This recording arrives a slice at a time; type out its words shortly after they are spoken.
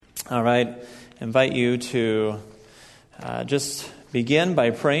All right, invite you to just begin by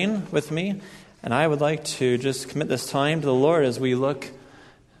praying with me. And I would like to just commit this time to the Lord as we look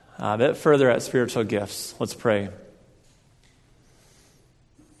a bit further at spiritual gifts. Let's pray.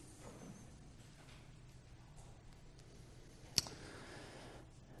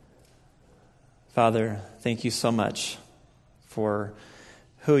 Father, thank you so much for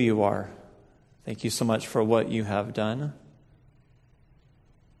who you are. Thank you so much for what you have done.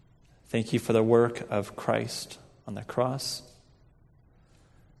 Thank you for the work of Christ on the cross.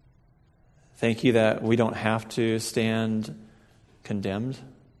 Thank you that we don't have to stand condemned,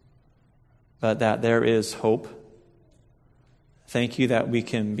 but that there is hope. Thank you that we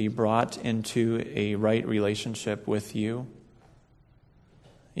can be brought into a right relationship with you.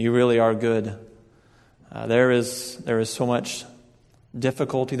 You really are good. There is so much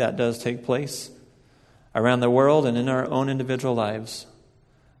difficulty that does take place around the world and in our own individual lives.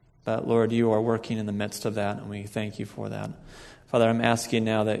 But Lord, you are working in the midst of that, and we thank you for that. Father, I'm asking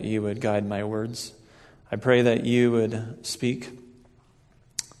now that you would guide my words. I pray that you would speak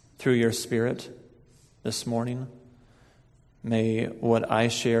through your Spirit this morning. May what I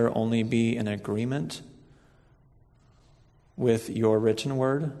share only be in agreement with your written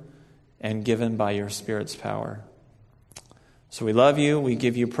word and given by your Spirit's power. So we love you. We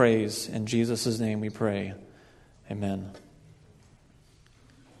give you praise. In Jesus' name we pray. Amen.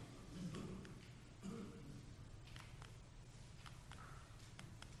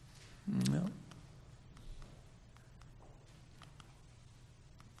 No.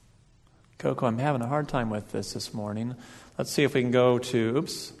 Coco, I'm having a hard time with this morning. Let's see if we can go to,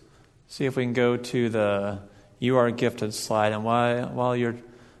 the You Are Gifted slide. And while you're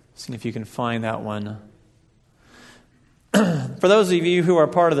seeing if you can find that one. For those of you who are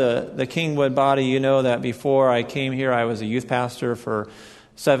part of the Kingwood body, you know that before I came here, I was a youth pastor for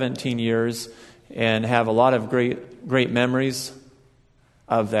 17 years and have a lot of great memories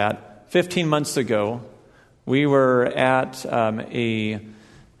of that. 15 months ago, we were at a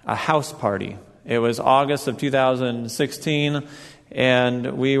house party. It was August of 2016,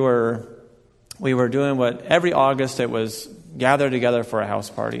 and we were doing what every August it was gathered together for a house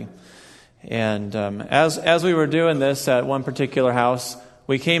party. And as we were doing this at one particular house,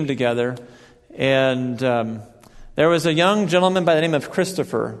 we came together, and there was a young gentleman by the name of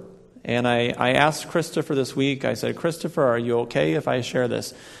Christopher. And I asked Christopher this week, I said, Christopher, are you okay if I share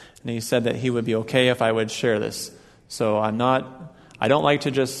this? And he said that he would be okay if I would share this. So I don't like to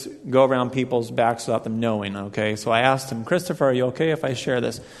just go around people's backs without them knowing, okay? So I asked him, Christopher, are you okay if I share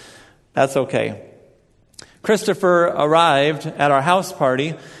this? That's okay. Christopher arrived at our house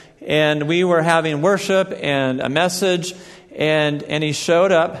party, and we were having worship and a message, and he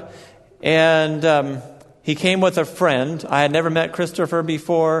showed up, and he came with a friend. I had never met Christopher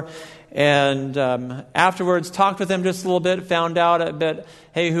before, and afterwards talked with him just a little bit, found out a bit,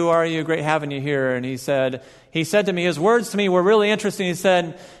 hey, who are you? Great having you here. And he said to me, his words to me were really interesting. He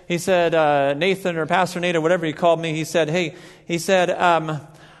said, Nathan or Pastor Nate or whatever he called me, he said,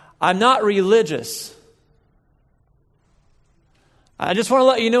 I'm not religious. I just want to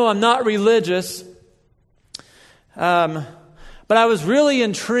let you know I'm not religious. But I was really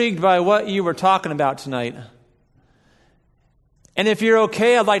intrigued by what you were talking about tonight. And if you're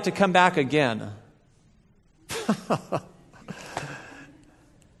okay, I'd like to come back again.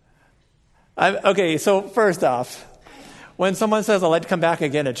 Okay, so first off, when someone says, I'd like to come back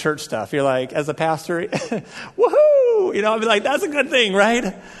again at church stuff, you're like, as a pastor, woohoo! I'll be like, that's a good thing,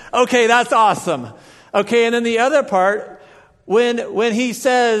 right? Okay, that's awesome. Okay, and then the other part, when he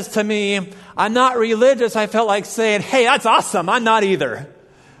says to me, I'm not religious, I felt like saying, hey, that's awesome, I'm not either.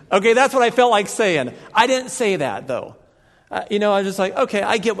 Okay, that's what I felt like saying. I didn't say that, though. I was just like, okay,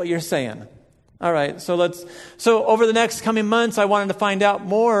 I get what you're saying. All right, so over the next coming months, I wanted to find out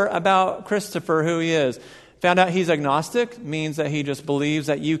more about Christopher, who he is. Found out he's agnostic, means that he just believes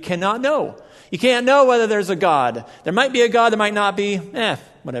that you cannot know. You can't know whether there's a God. There might be a God, there might not be.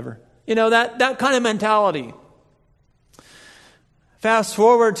 Whatever. That kind of mentality. Fast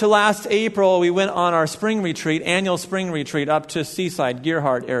forward to last April, we went on our annual spring retreat up to Seaside,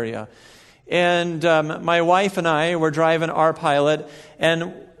 Gearhart area. And my wife and I were driving our Pilot,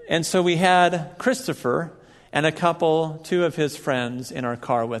 and so we had Christopher and two of his friends in our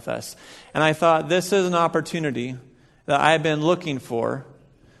car with us. And I thought, this is an opportunity that I've been looking for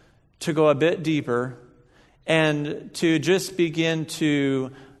to go a bit deeper and to just begin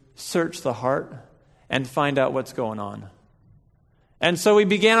to search the heart and find out what's going on. And so we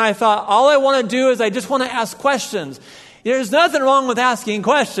began, I thought, all I want to do is I just want to ask questions. There's nothing wrong with asking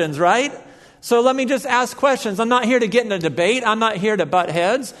questions, right? So let me just ask questions. I'm not here to get in a debate. I'm not here to butt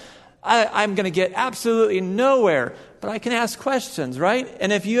heads. I'm going to get absolutely nowhere. But I can ask questions, right?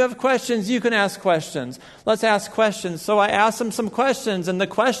 And if you have questions, you can ask questions. Let's ask questions. So I asked him some questions, and the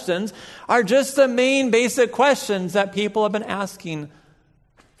questions are just the main basic questions that people have been asking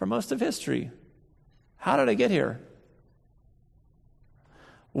for most of history. How did I get here?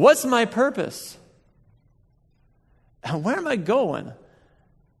 What's my purpose? And where am I going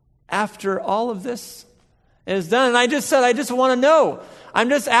after all of this is done? And I just said, I just want to know. I'm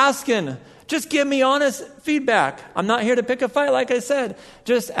just asking. Just give me honest feedback. I'm not here to pick a fight, like I said.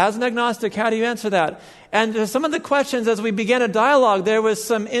 Just as an agnostic, how do you answer that? And some of the questions, as we began a dialogue, there was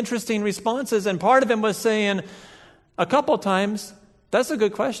some interesting responses. And part of him was saying a couple times, that's a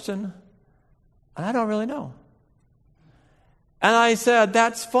good question. And I don't really know. And I said,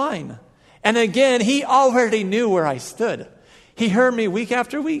 that's fine. And again, he already knew where I stood. He heard me week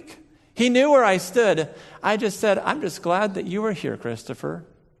after week. He knew where I stood. I just said, I'm just glad that you were here, Christopher.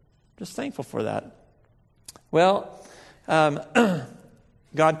 Just thankful for that. Well,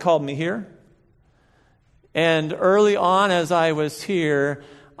 God called me here. And early on as I was here,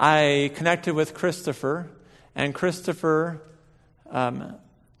 I connected with Christopher. And Christopher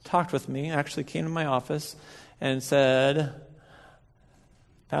talked with me, actually came to my office and said,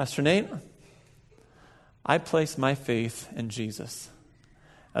 Pastor Nate, I place my faith in Jesus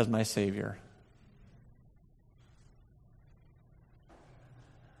as my Savior.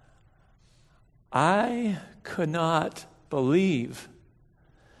 I could not believe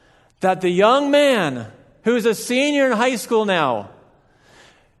that the young man who's a senior in high school now,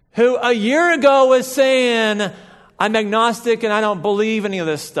 who a year ago was saying, I'm agnostic and I don't believe any of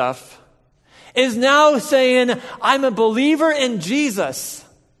this stuff, is now saying, I'm a believer in Jesus.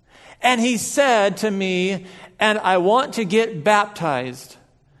 And he said to me, and I want to get baptized,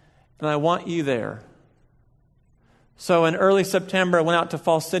 and I want you there. So in early September, I went out to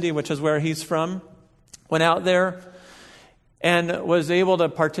Falls City, which is where he's from. Went out there and was able to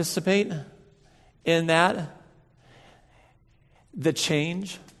participate in that. The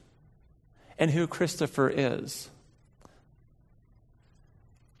change and who Christopher is.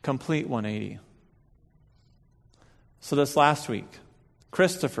 Complete 180. So this last week,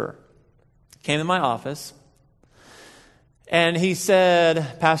 Christopher came to my office and he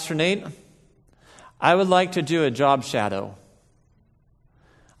said, Pastor Nate, I would like to do a job shadow.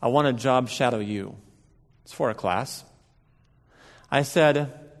 I want to job shadow you. It's for a class. I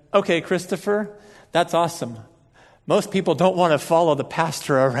said, okay, Christopher, that's awesome. Most people don't want to follow the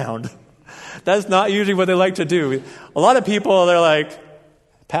pastor around. That's not usually what they like to do. A lot of people, they're like,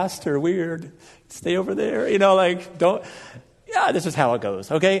 pastor, weird. Stay over there. This is how it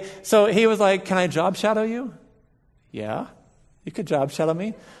goes. Okay. So he was like, can I job shadow you? Yeah, you could job shadow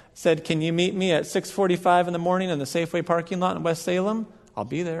me. Said, can you meet me at 6:45 in the morning in the Safeway parking lot in West Salem? I'll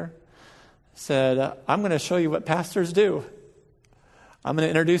be there. Said, I'm going to show you what pastors do. I'm going to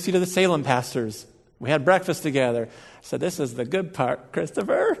introduce you to the Salem pastors. We had breakfast together. I said, this is the good part,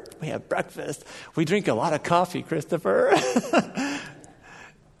 Christopher. We have breakfast. We drink a lot of coffee, Christopher.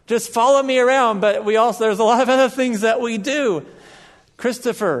 Just follow me around, but there's a lot of other things that we do.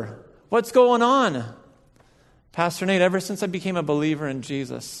 Christopher, what's going on? Pastor Nate, ever since I became a believer in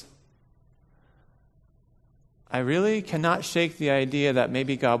Jesus, I really cannot shake the idea that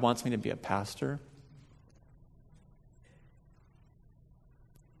maybe God wants me to be a pastor.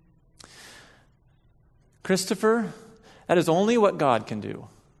 Christopher, that is only what God can do.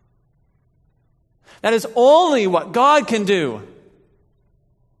 That is only what God can do.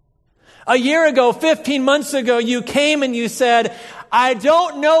 A year ago, 15 months ago, you came and you said, I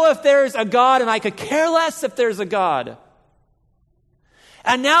don't know if there's a God and I could care less if there's a God.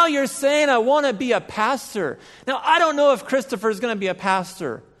 And now you're saying, I want to be a pastor. Now, I don't know if Christopher's going to be a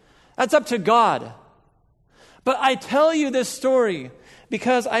pastor. That's up to God. But I tell you this story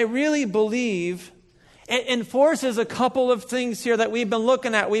because I really believe it enforces a couple of things here that we've been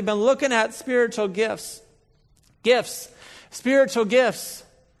looking at. We've been looking at spiritual gifts. Spiritual gifts.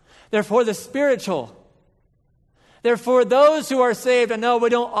 They're for the spiritual. They're for those who are saved. And no, we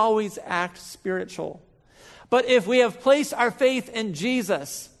don't always act spiritual. But if we have placed our faith in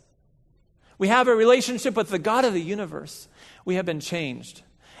Jesus, we have a relationship with the God of the universe, we have been changed.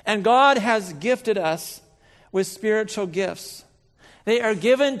 And God has gifted us with spiritual gifts. They are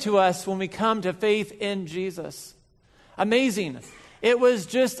given to us when we come to faith in Jesus. Amazing. It was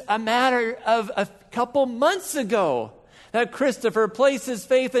just a matter of a couple months ago that Christopher placed his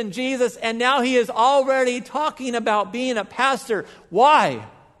faith in Jesus, and now he is already talking about being a pastor. Why?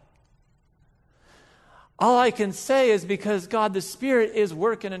 All I can say is because God the Spirit is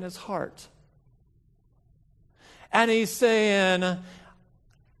working in his heart. And he's saying,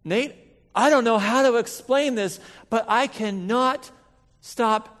 Nate, I don't know how to explain this, but I cannot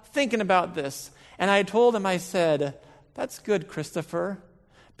stop thinking about this. And I told him, I said, that's good, Christopher,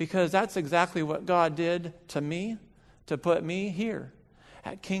 because that's exactly what God did to me, to put me here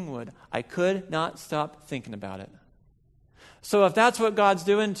at Kingwood. I could not stop thinking about it. So if that's what God's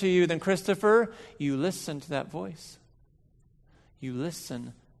doing to you, then Christopher, you listen to that voice. You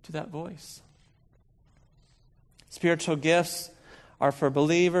listen to that voice. Spiritual gifts are for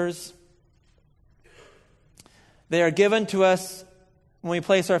believers. They are given to us when we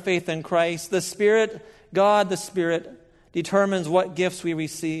place our faith in Christ. The Spirit, God the Spirit, determines what gifts we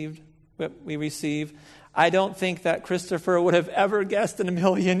receive. I don't think that Christopher would have ever guessed in a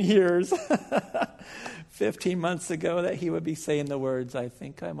million years 15 months ago that he would be saying the words, I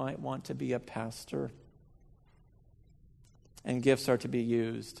think I might want to be a pastor. And gifts are to be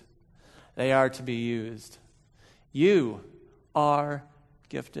used. They are to be used. You are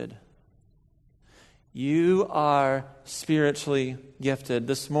gifted. You are spiritually gifted.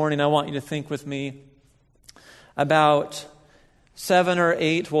 This morning I want you to think with me about 7 or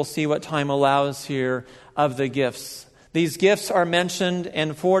 8, we'll see what time allows here, of the gifts. These gifts are mentioned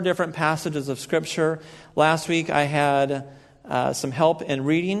in 4 different passages of Scripture. Last week I had some help in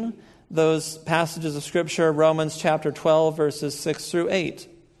reading those passages of Scripture. Romans chapter 12, verses 6 through 8.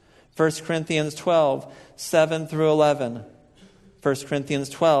 1 Corinthians 12, 7 through 11. 1 Corinthians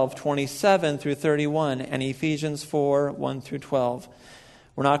 12, 27 through 31. And Ephesians 4, 1 through 12.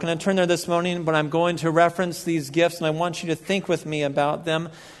 We're not going to turn there this morning, but I'm going to reference these gifts, and I want you to think with me about them.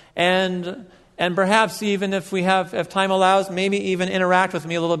 And perhaps even if time allows, maybe even interact with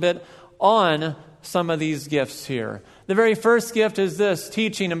me a little bit on some of these gifts here. The very first gift is this,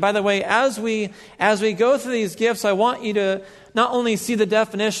 teaching. And by the way, as we go through these gifts, I want you to not only see the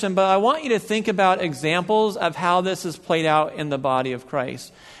definition, but I want you to think about examples of how this is played out in the body of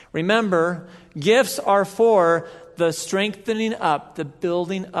Christ. Remember, gifts are for the strengthening up, the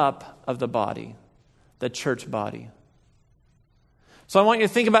building up of the body, the church body. So I want you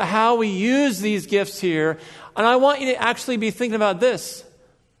to think about how we use these gifts here, and I want you to actually be thinking about this.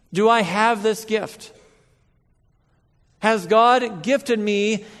 Do I have this gift? Has God gifted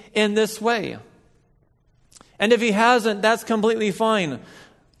me in this way? And if He hasn't, that's completely fine.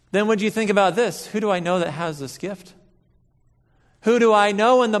 Then would you think about this? Who do I know that has this gift? Who do I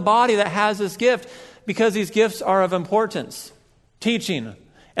know in the body that has this gift? Because these gifts are of importance. Teaching.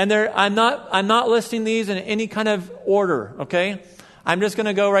 And I'm not listing these in any kind of order, okay? I'm just going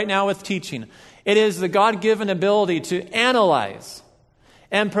to go right now with teaching. It is the God-given ability to analyze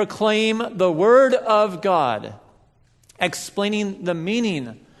and proclaim the Word of God, explaining the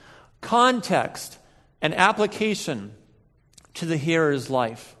meaning, context, and application to the hearer's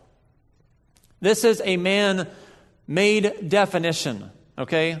life. This is a man-made definition,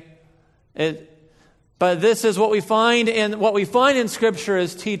 okay? But this is what we find in Scripture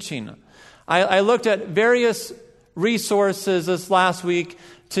is teaching. I looked at various resources this last week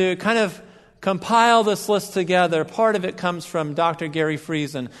to kind of compile this list together. Part of it comes from Dr. Gary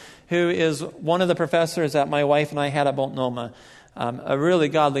Friesen, who is one of the professors that my wife and I had at Multnomah. A really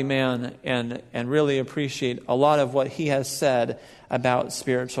godly man, and really appreciate a lot of what he has said about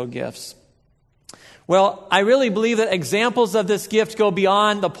spiritual gifts. Well, I really believe that examples of this gift go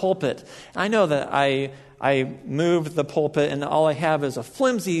beyond the pulpit. I know that I moved the pulpit and all I have is a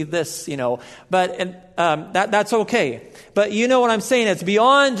flimsy this, but that's okay. But you know what I'm saying? It's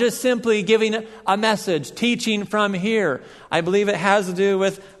beyond just simply giving a message, teaching from here. I believe it has to do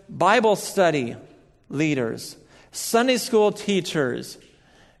with Bible study leaders, Sunday school teachers,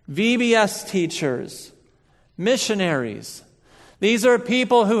 VBS teachers, missionaries. These are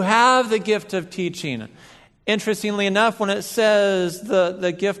people who have the gift of teaching. Interestingly enough, when it says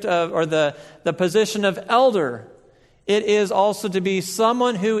the gift of, or the position of elder, it is also to be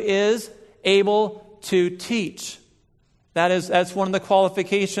someone who is able to teach. That's one of the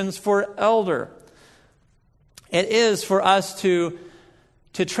qualifications for elder. It is for us to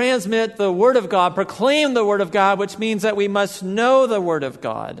transmit the Word of God, proclaim the Word of God, which means that we must know the Word of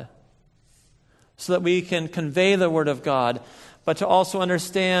God so that we can convey the Word of God, but to also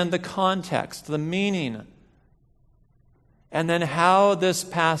understand the context, the meaning, and then how this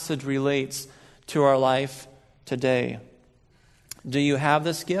passage relates to our life today. Do you have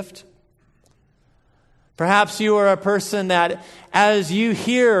this gift? Perhaps you are a person that as you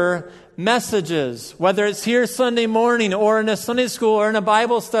hear messages, whether it's here Sunday morning or in a Sunday school or in a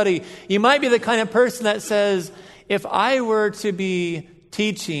Bible study, you might be the kind of person that says, if I were to be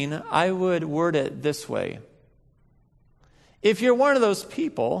teaching, I would word it this way. If you're one of those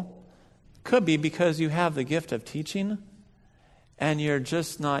people, could be because you have the gift of teaching, and you're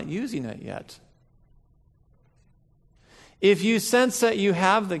just not using it yet. If you sense that you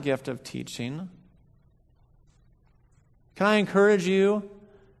have the gift of teaching, can I encourage you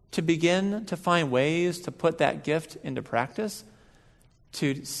to begin to find ways to put that gift into practice?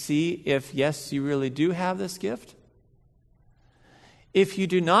 To see if, yes, you really do have this gift? If you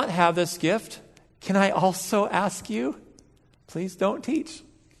do not have this gift, can I also ask you, please don't teach.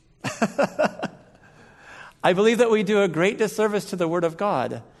 I believe that we do a great disservice to the Word of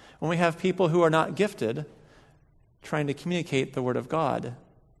God when we have people who are not gifted trying to communicate the Word of God.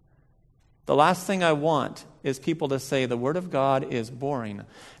 The last thing I want is people to say the Word of God is boring,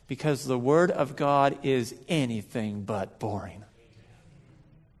 because the Word of God is anything but boring.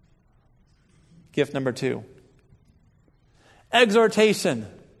 Gift number 2. Exhortation.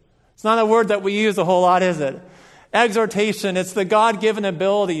 It's not a word that we use a whole lot, is it? Exhortation, it's the God-given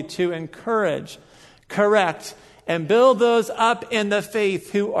ability to encourage, correct, and build those up in the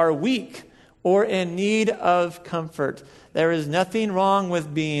faith who are weak or in need of comfort. There is nothing wrong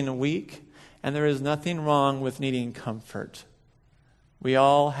with being weak, and there is nothing wrong with needing comfort. We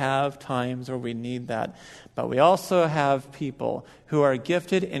all have times where we need that. But we also have people who are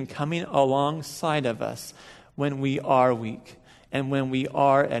gifted in coming alongside of us when we are weak and when we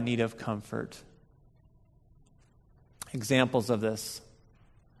are in need of comfort. Examples of this.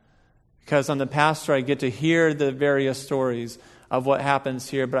 Because I'm the pastor, I get to hear the various stories of what happens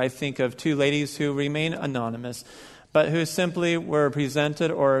here, but I think of 2 ladies who remain anonymous, but who simply were presented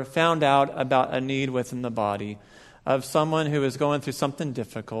or found out about a need within the body of someone who is going through something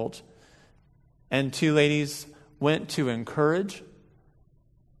difficult. And 2 ladies went to encourage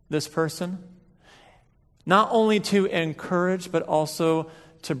this person. Not only to encourage, but also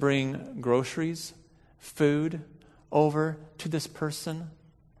to bring groceries, food over to this person.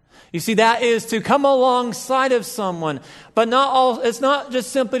 You see, that is to come alongside of someone. But it's not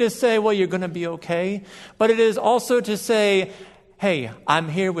just simply to say, well, you're going to be okay. But it is also to say, hey, I'm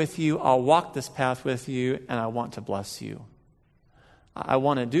here with you. I'll walk this path with you, and I want to bless you. I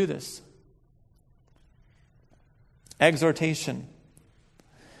want to do this. Exhortation.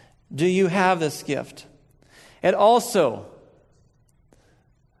 Do you have this gift? It also,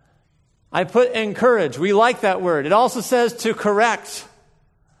 I put encourage. We like that word. It also says to correct.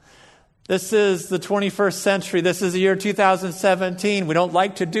 This is the 21st century. This is the year 2017. We don't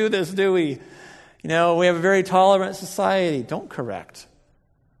like to do this, do we? We have a very tolerant society. Don't correct.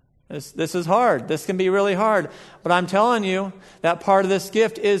 This is hard. This can be really hard. But I'm telling you that part of this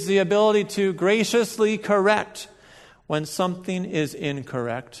gift is the ability to graciously correct when something is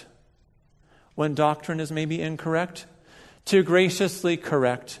incorrect. When doctrine is maybe incorrect, to graciously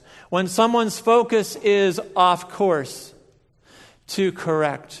correct. When someone's focus is off course, to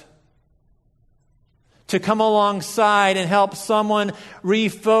correct. To come alongside and help someone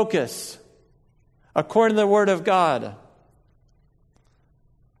refocus according to the Word of God.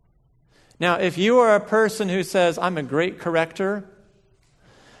 Now, if you are a person who says, I'm a great corrector,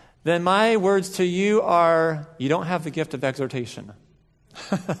 then my words to you are, you don't have the gift of exhortation.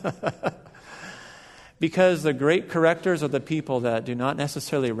 Because the great correctors are the people that do not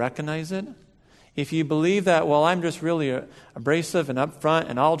necessarily recognize it. If you believe that, well, I'm just really abrasive and upfront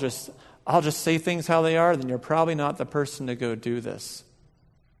and I'll just say things how they are, then you're probably not the person to go do this.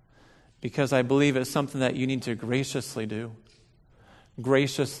 Because I believe it's something that you need to graciously do.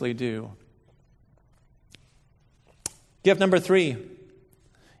 Graciously do. Gift number 3,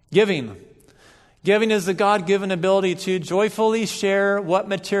 giving. Giving is the God-given ability to joyfully share what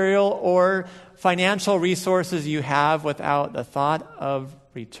material or financial resources you have without the thought of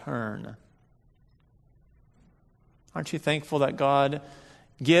return. Aren't you thankful that God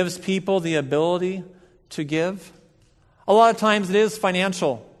gives people the ability to give? A lot of times it is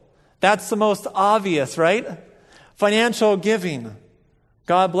financial. That's the most obvious, right? Financial giving.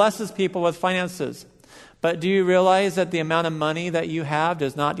 God blesses people with finances. But do you realize that the amount of money that you have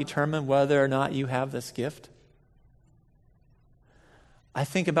does not determine whether or not you have this gift? I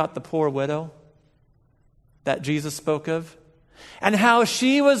think about the poor widow that Jesus spoke of, and how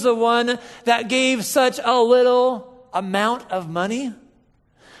she was the one that gave such a little amount of money.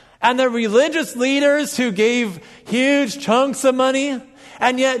 And the religious leaders who gave huge chunks of money.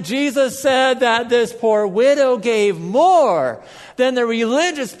 And yet Jesus said that this poor widow gave more than the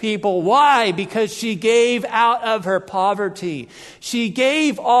religious people. Why? Because she gave out of her poverty. She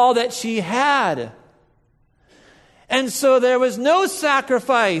gave all that she had. And so there was no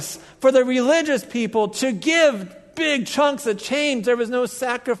sacrifice for the religious people to give big chunks of change. There was no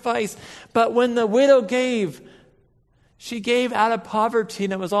sacrifice. But when the widow gave, she gave out of poverty,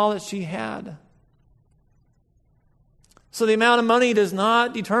 and it was all that she had. So the amount of money does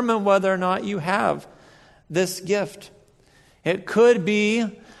not determine whether or not you have this gift. It could be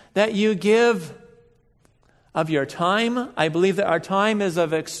that you give of your time. I believe that our time is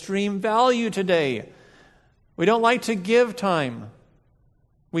of extreme value today. We don't like to give time.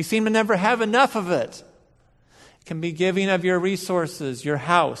 We seem to never have enough of it. It can be giving of your resources, your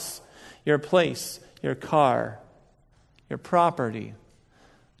house, your place, your car, your property.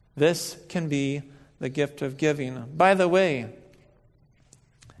 This can be the gift of giving. By the way,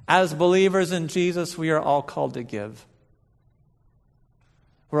 as believers in Jesus, we are all called to give.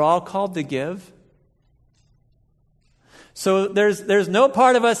 We're all called to give. So there's no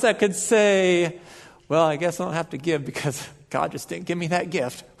part of us that could say, well, I guess I don't have to give because God just didn't give me that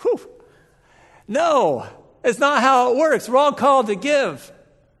gift. Whew. No, it's not how it works. We're all called to give.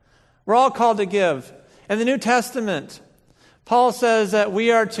 We're all called to give. In the New Testament, Paul says that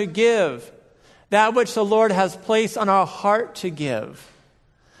we are to give that which the Lord has placed on our heart to give.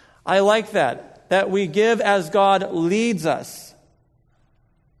 I like that we give as God leads us.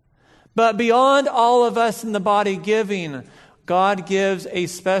 But beyond all of us in the body giving, God gives a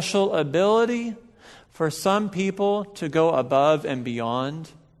special ability for some people to go above and beyond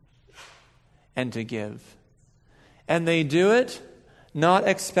and to give. And they do it not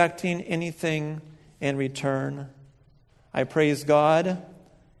expecting anything in return. I praise God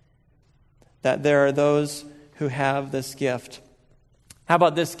that there are those who have this gift. How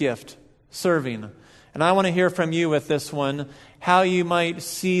about this gift? Serving. And I want to hear from you with this one, how you might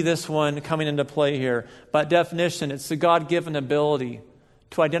see this one coming into play here. By definition, it's the God-given ability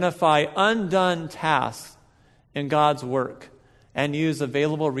to identify undone tasks in God's work and use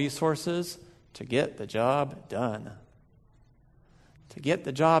available resources to get the job done. To get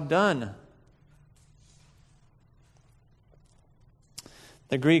the job done.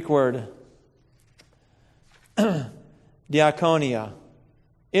 The Greek word, diakonia.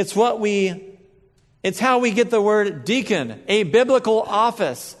 It's how we get the word deacon, a biblical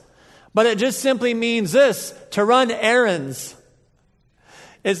office. But it just simply means this, to run errands.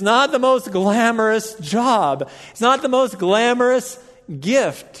 It's not the most glamorous job. It's not the most glamorous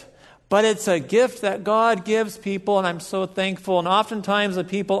gift. But it's a gift that God gives people, and I'm so thankful. And oftentimes the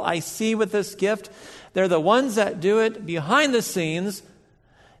people I see with this gift, they're the ones that do it behind the scenes,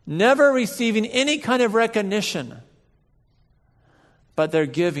 never receiving any kind of recognition. But they're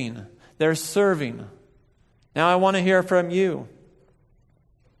giving. They're serving. Now I want to hear from you.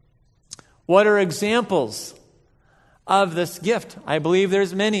 What are examples of this gift? I believe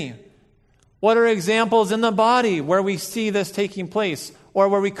there's many. What are examples in the body where we see this taking place or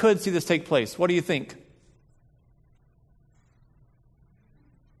where we could see this take place? What do you think?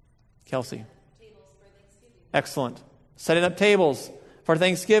 Kelsey. Excellent. Setting up tables for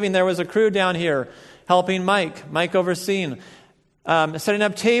Thanksgiving. There was a crew down here helping Mike overseeing. Setting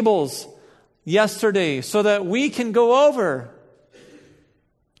up tables yesterday so that we can go over.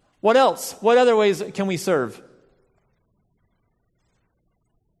 What else? What other ways can we serve?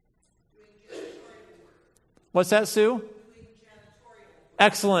 What's that, Sue?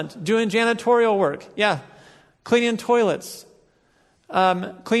 Excellent. Doing janitorial work. Yeah. Cleaning toilets.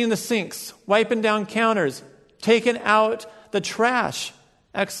 Cleaning the sinks. Wiping down counters. Taking out the trash.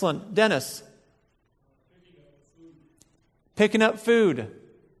 Excellent. Dennis. Picking up food.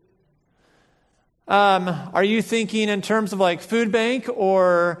 Are you thinking in terms of like food bank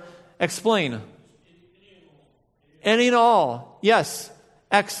or explain? Any and all. Yes.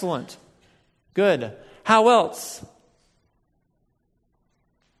 Excellent. Good. How else?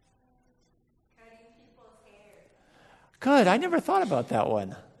 Cutting people's hair. Good. I never thought about that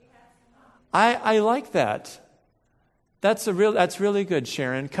one. I like that. That's really good,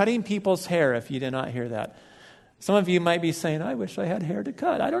 Sharon. Cutting people's hair, if you did not hear that. Some of you might be saying, I wish I had hair to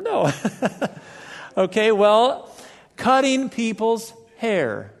cut. I don't know. Okay, well, cutting people's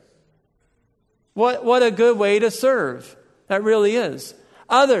hair. What a good way to serve. That really is.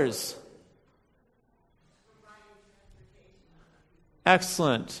 Others.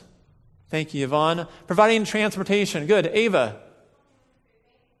 Excellent. Thank you, Yvonne. Providing transportation. Good. Ava.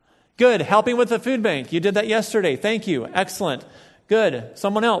 Good. Helping with the food bank. You did that yesterday. Thank you. Excellent. Good.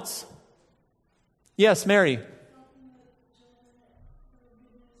 Someone else. Yes, Mary.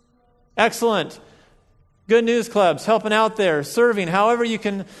 Excellent. Good News Clubs, helping out there, serving, however you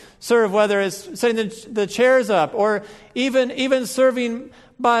can serve, whether it's setting the chairs up or even serving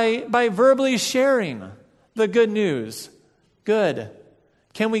by verbally sharing the good news. Good.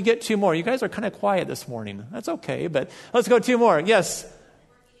 Can we get two more? You guys are kind of quiet this morning. That's okay, but let's go two more. Yes.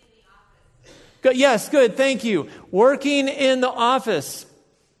 Good. Yes, good. Thank you. Working in the office.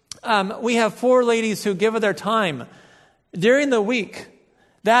 We have 4 ladies who give of their time During the week,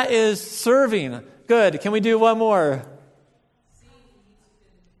 that is serving. Good. Can we do one more?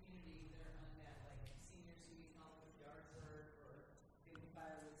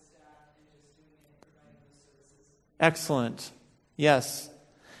 Excellent. Yes.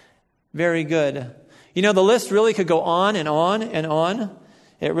 Very good. You know, the list really could go on and on and on.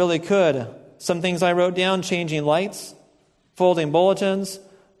 It really could. Some things I wrote down: changing lights, folding bulletins,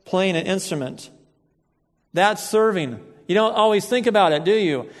 playing an instrument. That's serving. You don't always think about it, do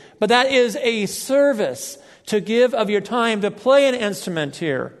you? But that is a service, to give of your time to play an instrument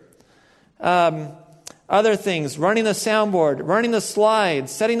here. Other things: running the soundboard, running the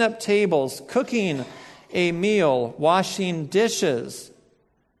slides, setting up tables, cooking a meal, washing dishes,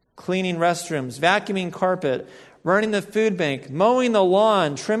 cleaning restrooms, vacuuming carpet, running the food bank, mowing the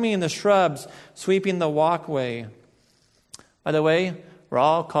lawn, trimming the shrubs, sweeping the walkway. By the way, we're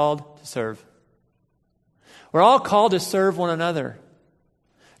all called to serve. We're all called to serve one another.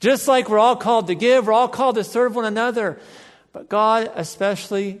 Just like we're all called to give, we're all called to serve one another. But God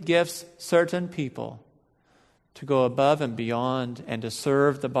especially gifts certain people to go above and beyond and to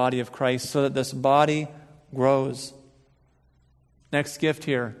serve the body of Christ so that this body grows. Next gift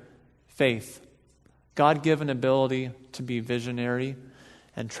here, faith. God-given ability to be visionary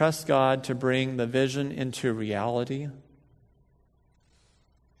and trust God to bring the vision into reality.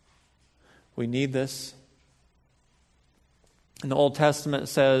 We need this. In the Old Testament, it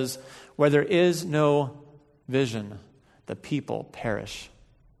says, where there is no vision, the people perish.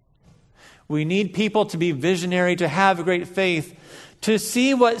 We need people to be visionary, to have great faith, to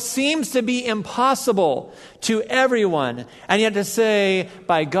see what seems to be impossible to everyone, and yet to say,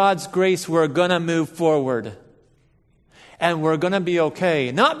 by God's grace, we're going to move forward. And we're going to be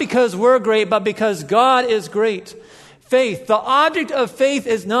okay. Not because we're great, but because God is great. Faith. The object of faith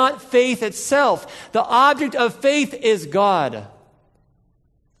is not faith itself. The object of faith is God.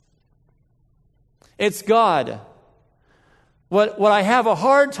 It's God. What I have a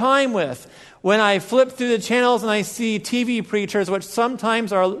hard time with when I flip through the channels and I see TV preachers, which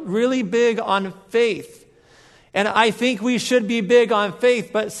sometimes are really big on faith, and I think we should be big on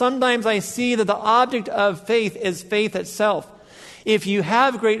faith, but sometimes I see that the object of faith is faith itself. If you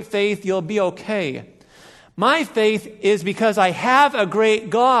have great faith, you'll be okay. My faith is because I have a great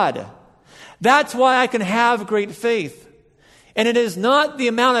God. That's why I can have great faith. And it is not the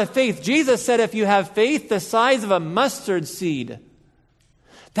amount of faith. Jesus said if you have faith the size of a mustard seed,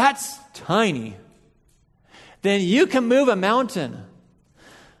 that's tiny, then you can move a mountain.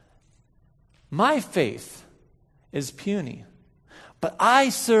 My faith is puny, but I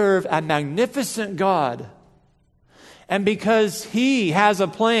serve a magnificent God. And because He has a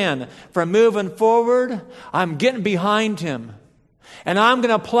plan for moving forward, I'm getting behind Him. And I'm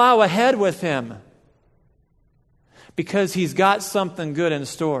going to plow ahead with Him. Because He's got something good in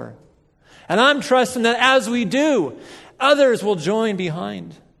store. And I'm trusting that as we do, others will join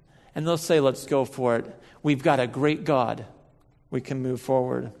behind. And they'll say, let's go for it. We've got a great God. We can move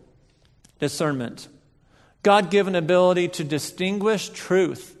forward. Discernment. God-given ability to distinguish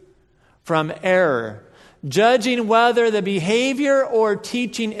truth from error, judging whether the behavior or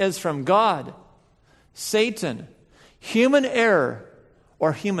teaching is from God, Satan, human error,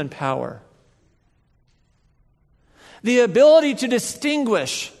 or human power. The ability to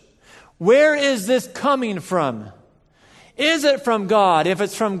distinguish, where is this coming from? Is it from God? If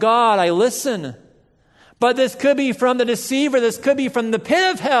it's from God, I listen. But this could be from the deceiver. This could be from the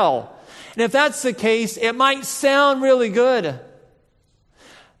pit of hell. And if that's the case, it might sound really good.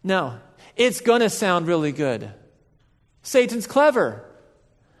 No, it's going to sound really good. Satan's clever.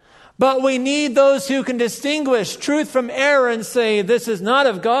 But we need those who can distinguish truth from error and say, this is not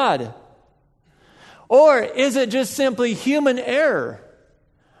of God. Or is it just simply human error?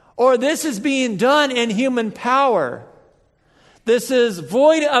 Or this is being done in human power. This is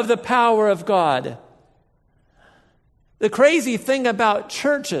void of the power of God. The crazy thing about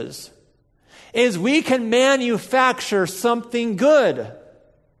churches is we can manufacture something good.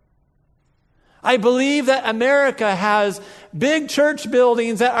 I believe that America has big church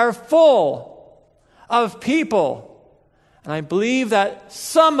buildings that are full of people. And I believe that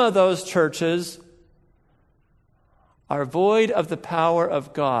some of those churches are void of the power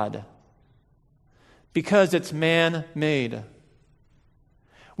of God because it's man-made.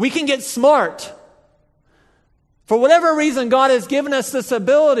 We can get smart. For whatever reason, God has given us this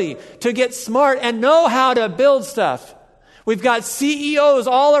ability to get smart and know how to build stuff. We've got CEOs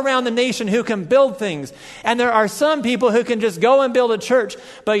all around the nation who can build things. And there are some people who can just go and build a church.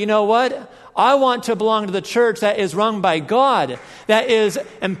 But you know what? I want to belong to the church that is run by God, that is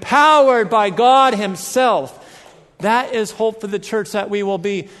empowered by God Himself. That is hope for the church that we will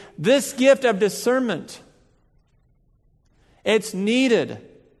be. This gift of discernment, it's needed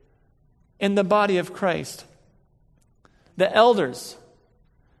in the body of Christ. The elders,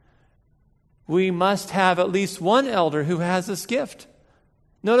 we must have at least one elder who has this gift.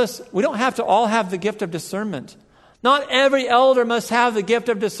 Notice, we don't have to all have the gift of discernment. Not every elder must have the gift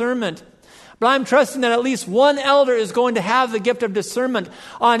of discernment. But I'm trusting that at least one elder is going to have the gift of discernment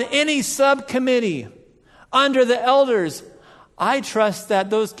on any subcommittee under the elders. I trust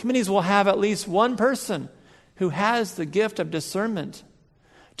that those committees will have at least one person who has the gift of discernment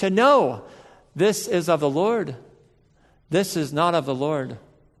to know this is of the Lord. This is not of the Lord.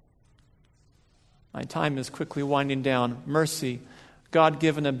 My time is quickly winding down. Mercy,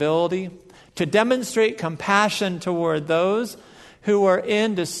 God-given ability to demonstrate compassion toward those who are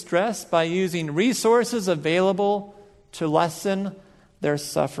in distress by using resources available to lessen their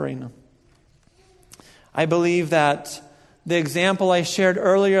suffering. I believe that the example I shared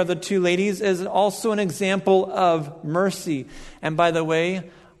earlier of the two ladies is also an example of mercy. And by the way,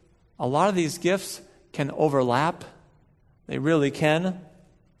 a lot of these gifts can overlap. They really can.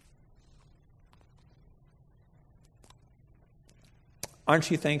 Aren't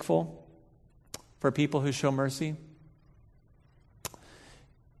you thankful for people who show mercy?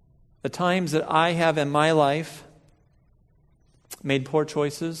 The times that I have in my life made poor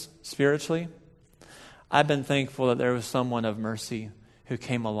choices spiritually, I've been thankful that there was someone of mercy who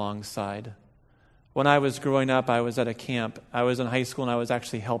came alongside. When I was growing up, I was at a camp. I was in high school and I was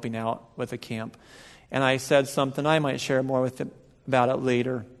actually helping out with a camp. And I said something, I might share more about it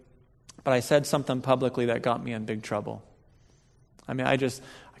later, but I said something publicly that got me in big trouble. I mean, I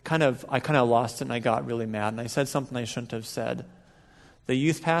kind of lost it and I got really mad and I said something I shouldn't have said. The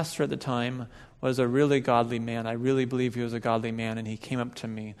youth pastor at the time was a really godly man. I really believe he was a godly man, and he came up to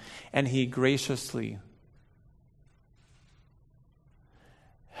me and he graciously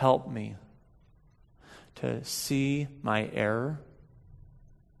helped me to see my error.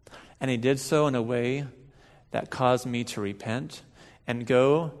 And he did so in a way that caused me to repent and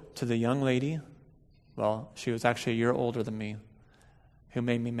go to the young lady, well, she was actually a year older than me, who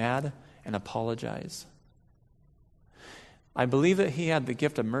made me mad, and apologize. I believe that he had the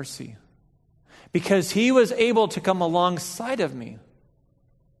gift of mercy because he was able to come alongside of me.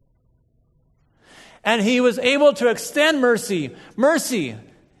 And he was able to extend mercy. Mercy,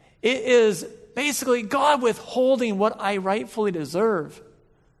 it is basically God withholding what I rightfully deserve.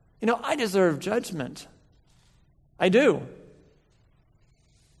 You know, I deserve judgment. I do.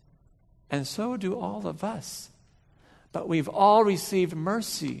 And so do all of us. But we've all received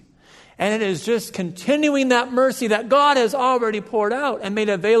mercy. And it is just continuing that mercy that God has already poured out and made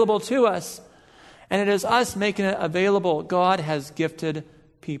available to us. And it is us making it available. God has gifted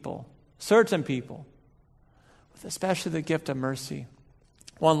people, certain people, with especially the gift of mercy.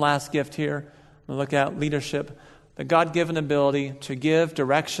 One last gift here. We'll look at leadership. The God-given ability to give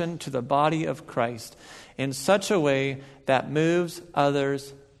direction to the body of Christ in such a way that moves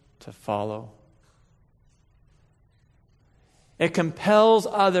others to follow. It compels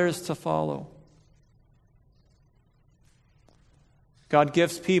others to follow. God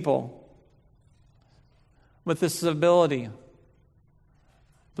gives people with this ability. I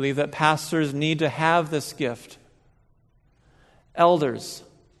believe that pastors need to have this gift. Elders,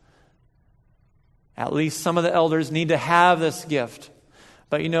 at least some of the elders need to have this gift.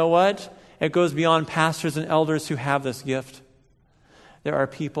 But you know what? It goes beyond pastors and elders who have this gift. There are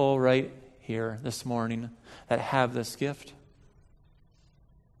people right here this morning that have this gift.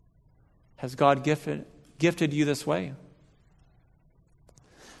 Has God gifted you this way?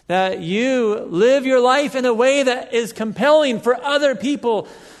 That you live your life in a way that is compelling for other people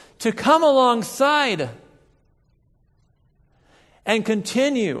to come alongside and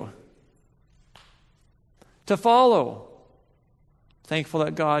continue to follow. Thankful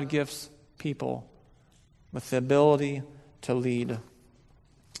that God gifts people with the ability to lead.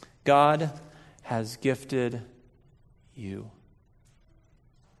 God has gifted you.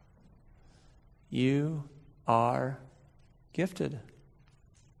 You are gifted.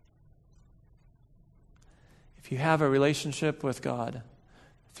 If you have a relationship with God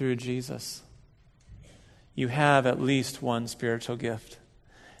through Jesus, you have at least one spiritual gift.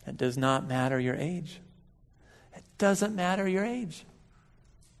 It does not matter your age. It doesn't matter your age.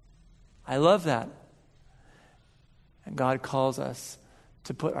 I love that. And God calls us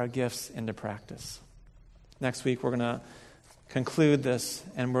to put our gifts into practice. Next week, we're going to conclude this,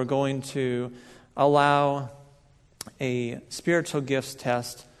 and we're going to allow a spiritual gifts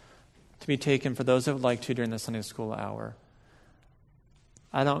test to be taken for those that would like to during the Sunday school hour.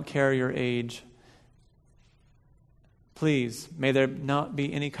 I don't care your age. Please, may there not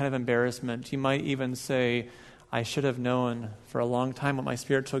be any kind of embarrassment. You might even say, I should have known for a long time what my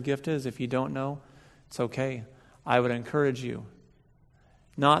spiritual gift is. If you don't know, it's okay. I would encourage you.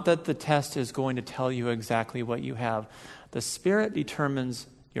 Not that the test is going to tell you exactly what you have. The Spirit determines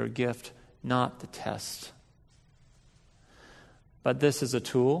your gift, not the test. But this is a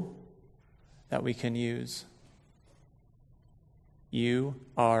tool that we can use. You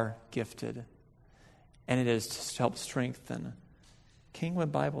are gifted. And it is to help strengthen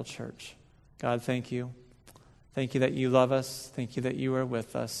Kingwood Bible Church. God, thank you. Thank you that you love us. Thank you that you are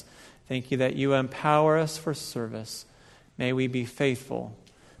with us. Thank you that you empower us for service. May we be faithful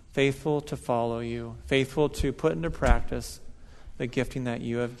to follow you, faithful to put into practice the gifting that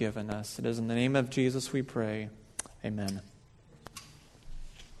you have given us. It is in the name of Jesus we pray. Amen.